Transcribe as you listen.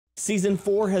Season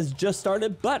 4 has just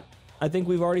started, but I think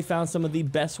we've already found some of the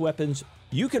best weapons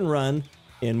you can run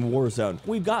in Warzone.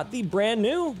 We've got the brand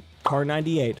new Kar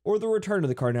 98, or the return of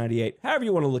the Kar 98, however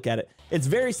you want to look at it. It's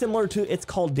very similar to its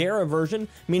Caldera version,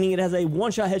 meaning it has a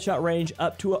one-shot headshot range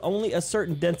up to only a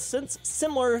certain distance,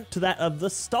 similar to that of the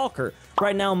Stalker.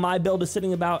 Right now, my build is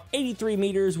sitting about 83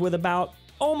 meters with about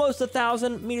almost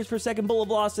 1,000 meters per second bullet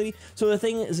velocity. So the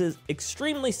thing is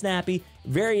extremely snappy,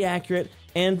 very accurate,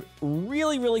 and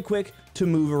really, really quick to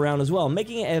move around as well,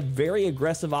 making it a very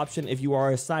aggressive option if you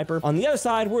are a sniper. On the other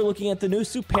side, we're looking at the new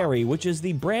Superi, which is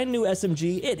the brand new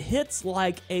SMG. It hits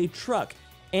like a truck,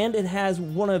 and it has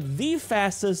one of the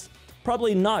fastest,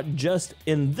 probably not just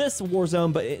in this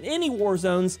Warzone, but in any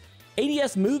Warzones,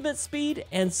 ADS movement speed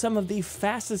and some of the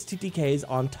fastest TTKs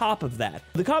on top of that.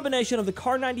 The combination of the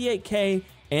Kar 98K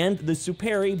and the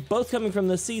Superi, both coming from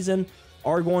this season,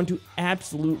 are going to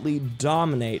absolutely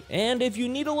dominate. And if you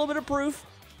need a little bit of proof,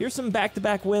 here's some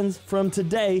back-to-back wins from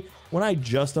today when I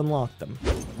just unlocked them.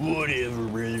 Whatever,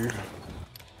 brother.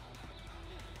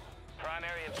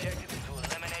 Primary objective is to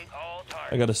eliminate all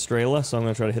targets. I got a Strela, so I'm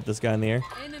gonna try to hit this guy in the air.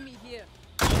 Enemy here.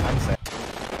 In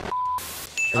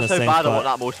the That's how same bad I want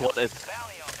spot. that most wanted.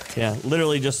 Yeah,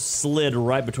 literally just slid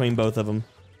right between both of them.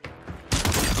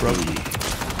 Broke.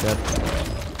 Dead.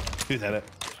 Who's at it?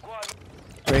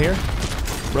 Right here.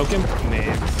 Broke him.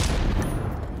 Names.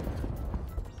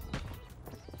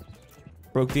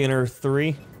 Broke the inner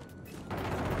 3. Oh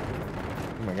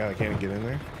my god, I can't even get in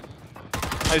there.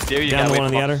 How dare you Down get the away one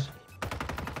on the from outer.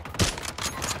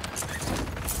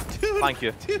 us. Dude, Thank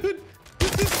you. Dude,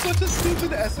 this is such a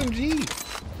stupid SMG.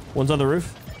 One's on the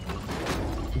roof.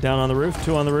 Down on the roof.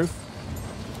 2 on the roof.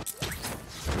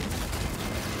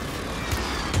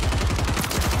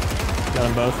 Got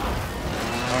them both.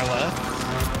 Our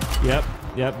left.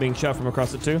 Yep, being shot from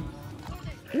across it too.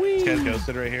 This guy's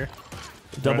ghosted right here.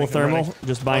 Double Running, thermal, running.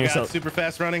 just buying Oh god, yourself. super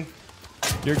fast running.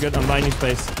 You're good. I'm buying you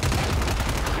space.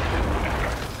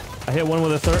 I hit one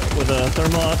with a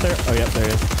thermal out there. Oh, yep, there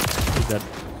he is. He's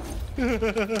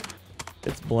dead.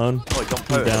 It's blown. Oh, jump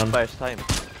He's out down. at the best time.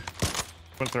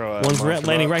 I'm gonna throw a One's monster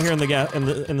landing box. right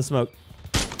here in the smoke.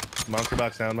 Monster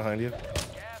box down behind you.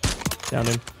 Down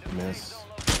him. Miss.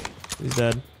 He's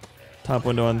dead. Top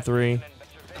window on 3.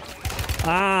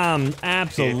 I'm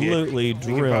absolutely You can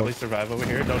drilled. probably survive over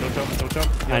here. Don't jump. Don't jump.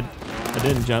 Yeah. I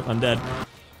didn't jump. I'm dead.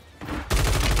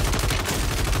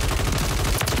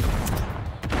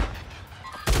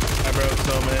 I broke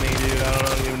so many, dude. I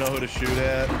don't even know who to shoot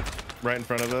at. Right in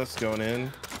front of us, going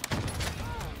in.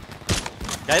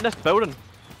 Guy in this building.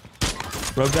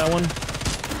 Broke that one.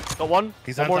 Got one.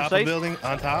 He's One on more top of the inside. building.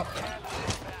 On top.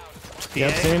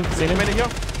 Yep, PA. seen him. Right in here.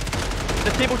 To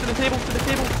the table, to the table, to the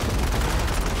table.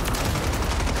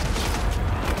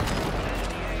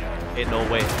 Ain't no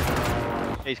way.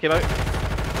 He's came out.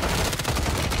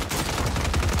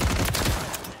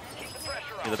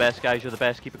 You're the best, guys. You're the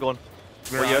best. Keep it going.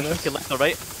 We're What on yours? this. Looking left or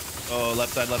right? Oh,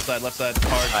 left side, left side, left side.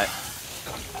 Hard. Alright.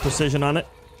 Precision on it.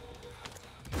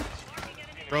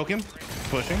 Broke him.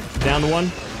 Pushing. Down to one.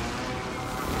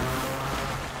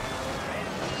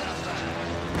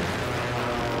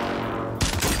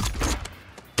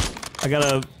 I got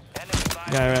a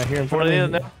guy right here in front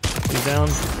of me. He's down.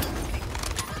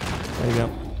 There you go.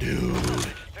 Dude.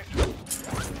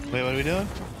 Wait, what are we doing?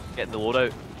 Getting the load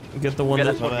out. Get the one Get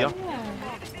that this one here.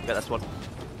 Get this one.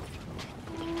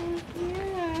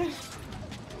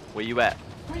 Where you at?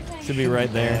 should be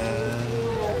right there.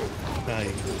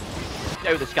 Nice. Get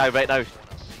out of the sky right now. A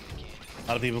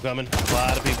lot of people coming. A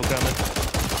lot of people coming.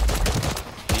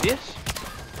 Genius?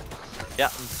 Yeah,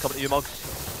 I'm coming to you, Mugs.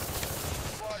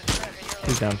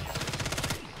 He's down.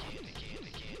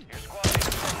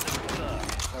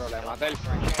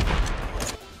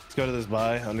 Let's go to this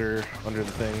buy under the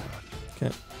thing.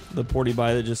 Okay. The porty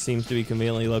buy that just seems to be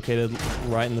conveniently located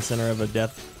right in the center of a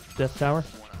death tower.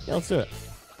 Yeah, let's do it.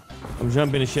 I'm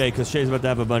jumping to Shay because Shay's about to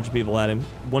have a bunch of people at him.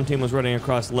 One team was running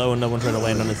across low and no one tried to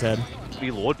land on his head.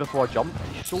 Reload before I jump.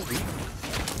 He's so weak.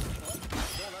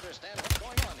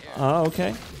 Oh,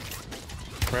 okay.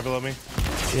 Right below me.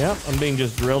 Yep, I'm being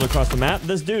just drilled across the map.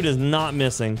 This dude is not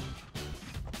missing.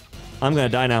 I'm gonna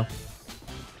die now.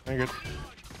 You're good.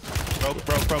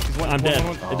 Broke. He's one. I'm dead.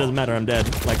 One. It doesn't matter. I'm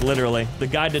dead. Like literally, the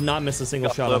guy did not miss a single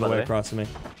Got shot flow, all the by the way way. across to me.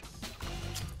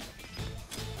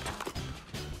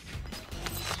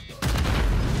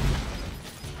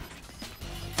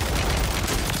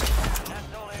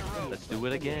 Let's do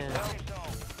it again.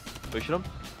 Pushing him.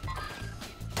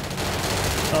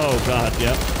 Oh god,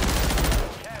 yep.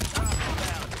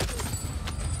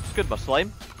 It's good, my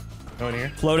slime. Going here.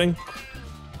 Floating.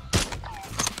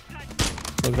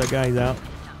 Look at that guy. He's out.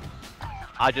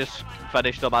 I just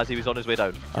finished him as he was on his way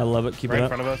down. I love it. Keep Right it in up.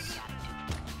 front of us.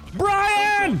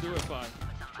 Brian!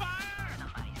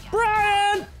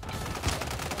 Brian!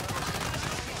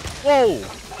 Whoa!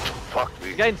 Fuck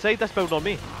me. The guy inside this building on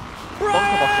me.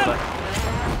 Brian!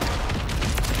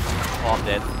 Oh, I'm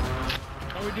dead.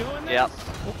 Are we doing this? Yep.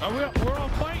 We're all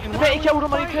fighting. I Why bet are he we killed all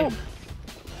him, I fighting? killed him.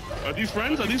 Are these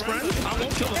friends? Are these friends? I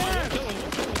won't kill him. I won't kill him.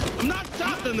 I'm not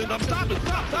stopping it. I'm stopping.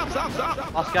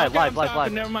 Stop. Last guy, Okay, live. I'm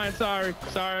stopping. Never mind. Sorry,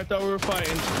 I thought we were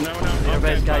fighting. No. Yeah, Okay,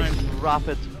 red guys, fine.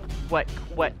 rapid. Quick.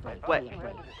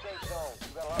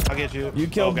 I'll get you. You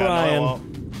killed God, no, I Brian.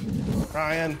 won't.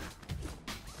 Brian.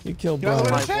 You killed You know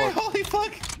Brian. what I Brian. say? Holy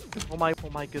fuck. Oh my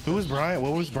goodness. Who was Brian?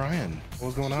 What was Brian? What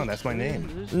was going on? That's my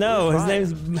name. No, his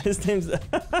name's Buyback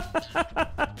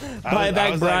Like,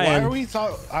 Brian. why are we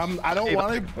so? I don't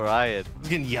want to Brian.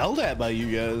 get yelled at by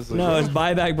you guys. Like, No, it's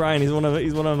Buyback Brian. He's one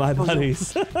of my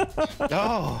buddies.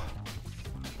 Oh.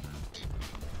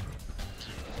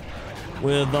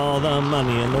 With all the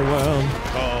money in the world.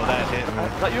 Oh, that hit me.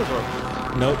 Is that yours or?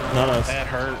 Nope, not us. That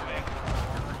hurt.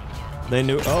 They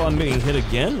knew. Oh, I'm being hit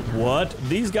again? What?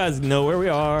 These guys know where we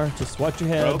are. Just watch your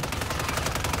head. Bro.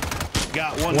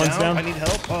 Got one One's down. I need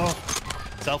help. Oh.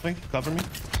 Selfing. Cover me.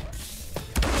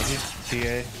 Thank you.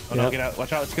 TA. Oh no, Yep. get out.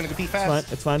 Watch out. It's going to be It's fast.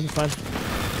 fine. It's fine.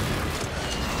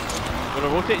 Gonna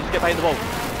rotate, just get behind the wall.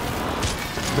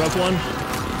 Broke one.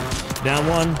 Down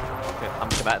one. Okay, I'm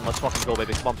committing. Let's fucking go,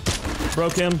 baby. Come on.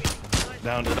 Broke him.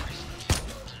 Down.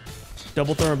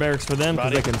 Double thermal barracks for them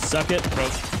because Body. they can suck it.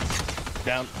 Broke.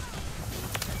 Down.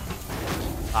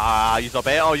 Ah, use a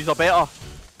better. How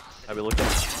we looking?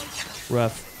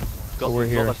 Rough. Got We're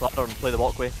here. this ladder and play the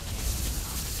walkway.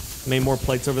 Made more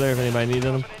plates over there if anybody needed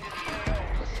them.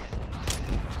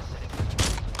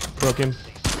 Broke him.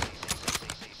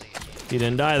 He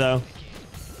didn't die though.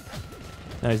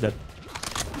 Now he's dead.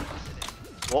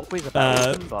 Walkway's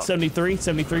about 73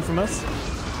 from us.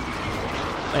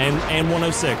 And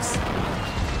 106.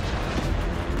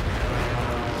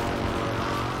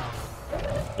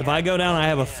 If I go down, I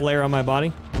have a flare on my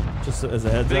body. Just as a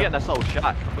heads I'm gonna get in up. this little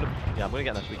shack. I'm gonna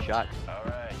get in this big shack.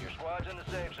 Alright, your squad's in the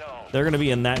safe zone. They're gonna be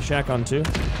in that shack on two.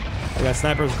 I got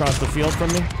snipers across the field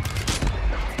from me.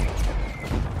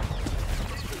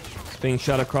 Being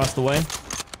shot across the way.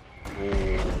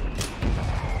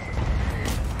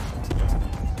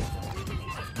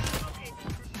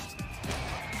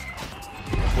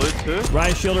 Blue 2.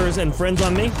 Riot shielders and friends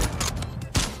on me.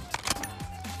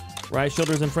 Riot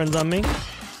shielders and friends on me.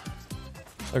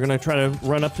 They're gonna try to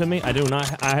run up to me. I do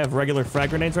not. I have regular frag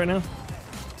grenades right now.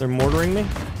 They're mortaring me.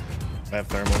 I have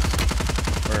thermals.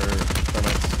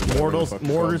 Or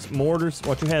thermites. Mortars.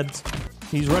 Watch your heads.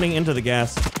 He's running into the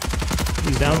gas.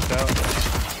 He's down. Knocked out.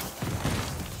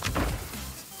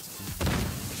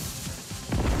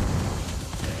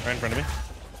 Right in front of me.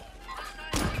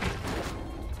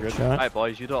 Good. Shot. Alright,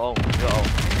 boys, you don't all. Another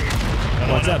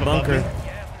What's one that up above bunker?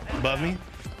 me. Above me.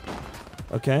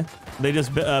 Okay. They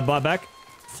just bought back.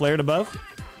 Flared above.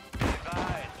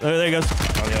 Oh, there he goes. On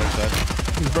the other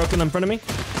side. He's broken in front of me.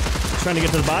 He's trying to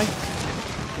get to the buy.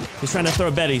 He's trying to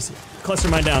throw betties. Cluster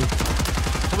mine down.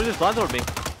 Someone just landed on me.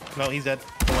 No, he's dead.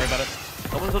 Don't worry about it.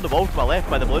 Someone's on the wall to my left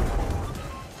by the blue.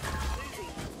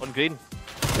 On green.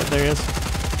 Yep, there he is.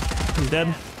 He's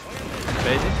dead.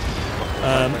 Crazy.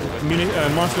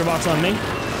 Monster box on me.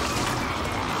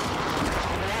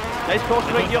 Nice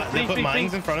crossing right here. They put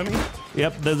mines in front of me.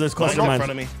 Yep, there's Mines cluster in mines.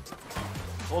 front of me.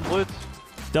 On blue.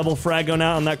 Double frag going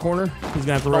out on that corner. He's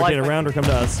gonna have to I like rotate it. around or come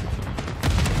to us.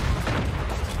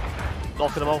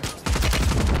 Knocking them all.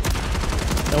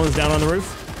 That one's down on the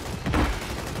roof.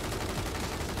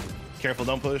 Careful,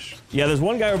 don't push. Yeah, there's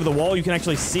one guy over the wall. You can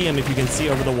actually see him if you can see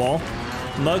over the wall.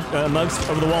 Mugs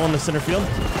over the wall in the center field.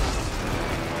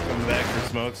 Coming back for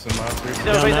smokes and monsters. No,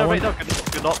 Down right that there, one. right there.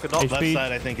 Good knock. HP. Left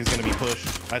side, I think, is going to be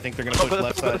pushed. I think they're going to Oh, push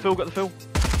left got the side. fill, got the fill.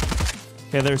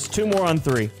 Okay, there's two more on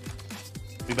three.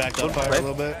 We backed up fire a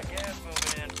little bit. Gas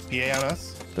moving in. PA on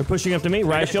us. They're pushing up to me.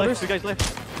 Riot shielders. Two guys left.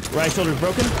 Riot shielders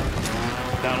broken.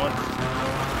 Down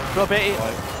one. Drop 80.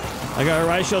 I got a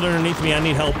riot shield underneath me. I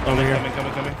need help over here.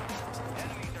 Coming.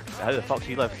 How the fuck's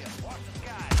he left?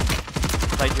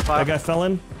 Side your That fire. guy fell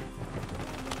in.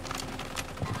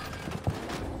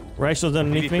 Riot shield's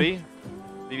underneath me.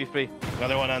 BB3.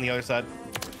 Another one on the other side.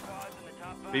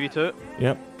 BB2.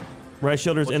 Yep. Riot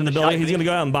shielders What's in in the the building. shot, He's you gonna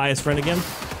go out and buy his friend again.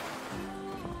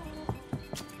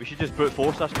 We should just brute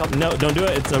force this cunt. No, don't do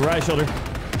it. It's a riot shielder.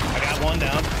 I got one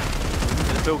down.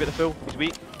 Get the fill. He's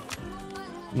weak.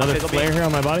 Another Okay, they'll be- flare here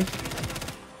on my body.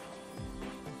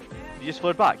 You just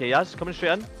flared back. Yeah, he has. Coming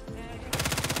straight in.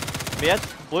 Mid.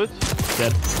 Blue.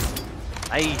 Dead.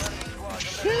 Nice.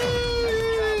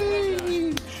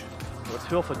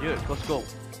 2 off on you. Let's go.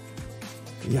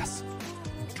 Yes.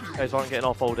 Guys aren't getting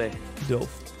off all day. Dilf.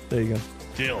 There you go.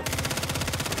 Jill.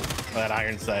 That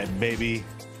iron side, baby.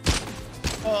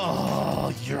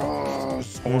 Oh,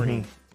 yes. Horny.